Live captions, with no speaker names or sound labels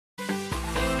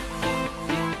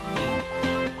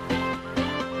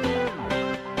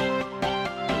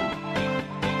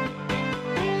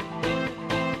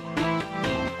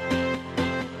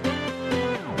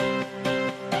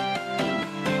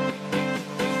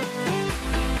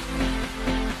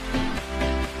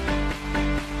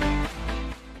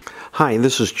Hi,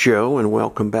 this is Joe, and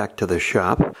welcome back to the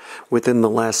shop. Within the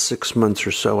last 6 months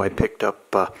or so, I picked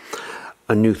up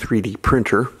a new 3D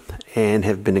printer and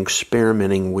have been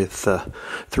experimenting with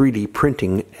 3D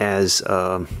printing as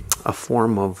a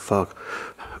form of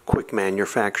quick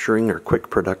manufacturing or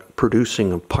quick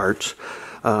producing of parts.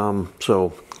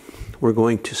 So we're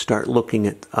going to start looking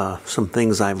at some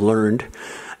things I've learned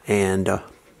and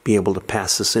be able to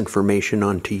pass this information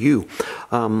on to you.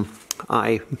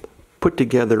 I put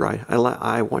together,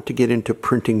 I want to get into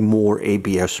printing more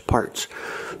ABS parts.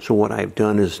 So what I've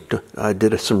done is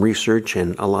did some research,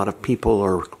 and a lot of people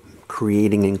are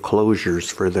creating enclosures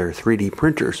for their 3D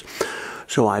printers.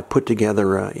 So I put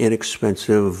together an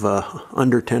inexpensive,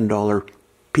 under $10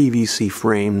 PVC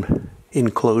frame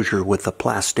enclosure with a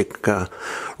plastic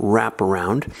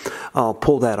wraparound. I'll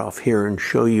pull that off here and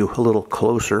show you a little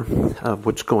closer of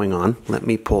what's going on. Let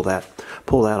me pull that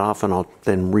off, and I'll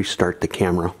then restart the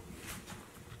camera.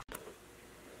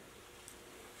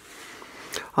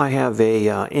 I have a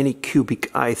AnyCubic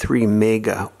i3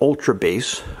 Mega Ultra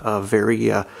Base, a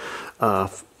very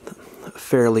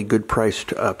fairly good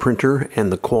priced printer,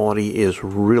 and the quality is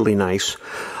really nice.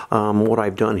 What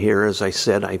I've done here, as I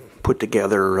said, I put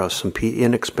together some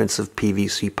inexpensive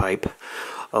PVC pipe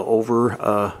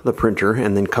over the printer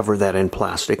and then cover that in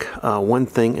plastic. One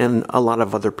thing, and a lot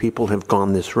of other people have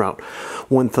gone this route,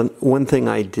 one thing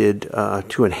I did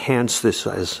to enhance this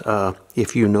is,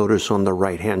 if you notice on the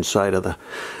right hand side of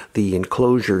the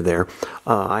enclosure there,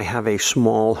 I have a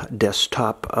small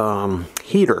desktop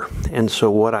heater, and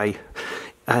so what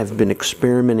I've been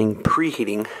experimenting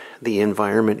preheating the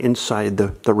environment inside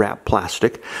the wrap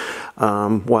plastic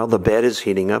while the bed is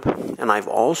heating up, and I've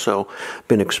also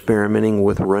been experimenting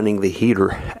with running the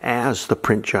heater as the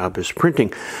print job is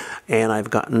printing, and I've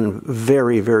gotten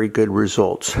very, very good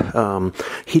results.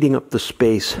 Heating up the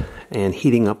space and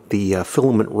heating up the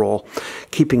filament roll,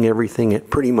 keeping everything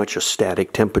at pretty much a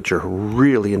static temperature,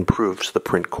 really improves the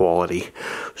print quality.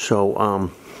 So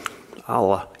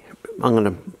I'm going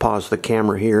to pause the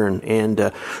camera here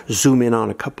and zoom in on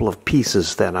a couple of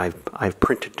pieces that I've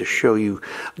printed to show you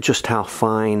just how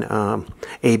fine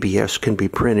ABS can be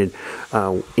printed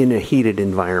in a heated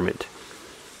environment.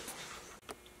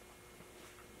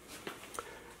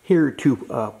 Here are two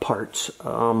parts,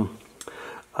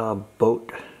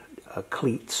 boat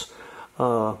cleats,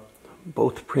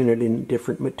 both printed in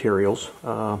different materials.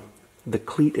 The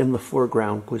cleat in the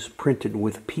foreground was printed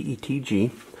with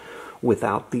PETG,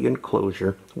 without the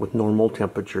enclosure, with normal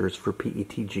temperatures for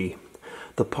PETG.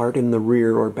 The part in the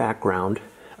rear or background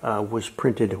was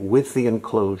printed with the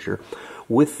enclosure,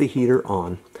 with the heater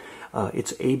on.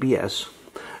 It's ABS,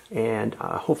 and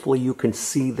hopefully you can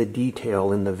see the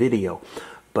detail in the video,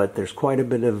 but there's quite a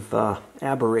bit of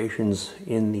aberrations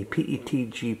in the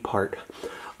PETG part.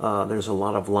 There's a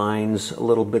lot of lines, a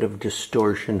little bit of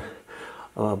distortion,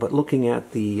 but looking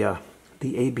at the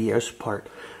ABS part,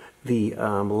 the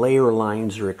layer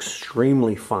lines are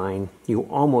extremely fine. You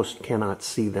almost cannot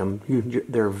see them.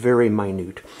 They're very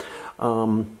minute.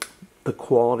 The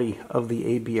quality of the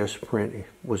ABS print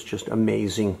was just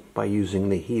amazing by using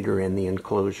the heater and the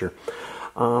enclosure.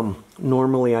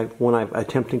 Normally, when I'm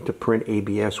attempting to print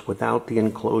ABS without the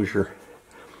enclosure,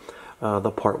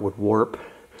 the part would warp,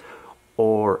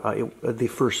 or the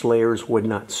first layers would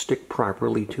not stick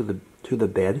properly to the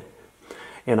bed,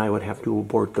 and I would have to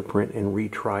abort the print and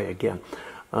retry again.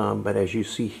 But as you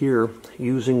see here,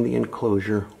 using the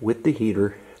enclosure with the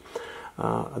heater,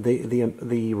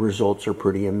 the results are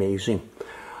pretty amazing.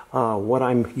 What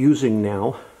I'm using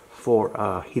now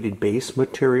for heated base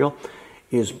material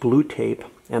is blue tape,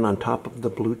 and on top of the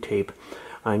blue tape,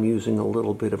 I'm using a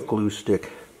little bit of glue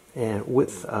stick and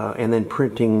then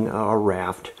printing a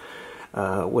raft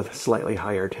with a slightly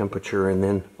higher temperature, and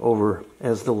then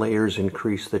as the layers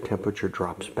increase, the temperature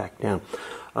drops back down.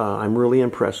 I'm really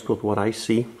impressed with what I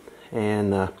see,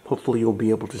 and hopefully you'll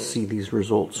be able to see these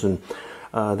results, and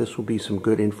this will be some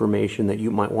good information that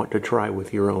you might want to try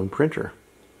with your own printer.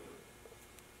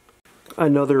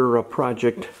 Another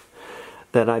project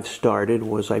that I've started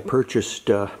was I purchased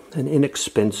an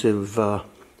inexpensive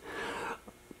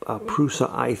Prusa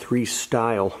i3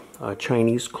 style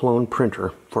Chinese clone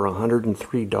printer for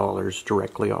 $103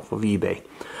 directly off of eBay.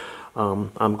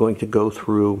 I'm going to go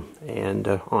through and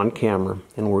on camera,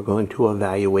 and we're going to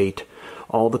evaluate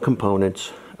all the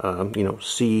components,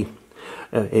 see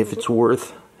if it's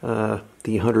worth the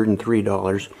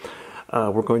 $103.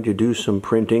 We're going to do some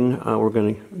printing. We're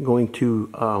going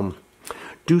to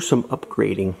do some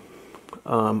upgrading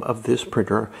of this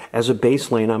printer. As a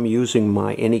baseline, I'm using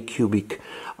my AnyCubic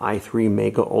i3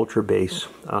 Mega Ultra Base.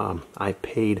 I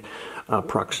paid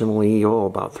approximately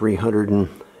about $300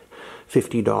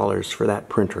 $50 for that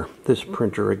printer. This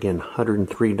printer, again,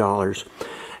 $103.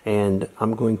 And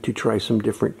I'm going to try some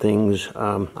different things.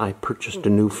 I purchased a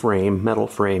new frame, metal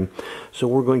frame. So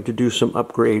we're going to do some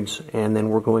upgrades, and then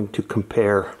we're going to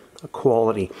compare the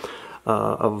quality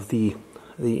of the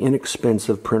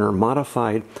inexpensive printer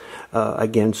modified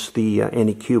against the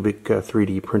AnyCubic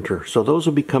 3D printer. So those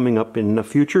will be coming up in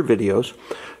future videos.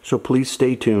 So please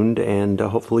stay tuned, and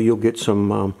hopefully you'll get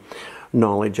some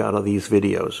knowledge out of these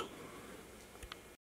videos.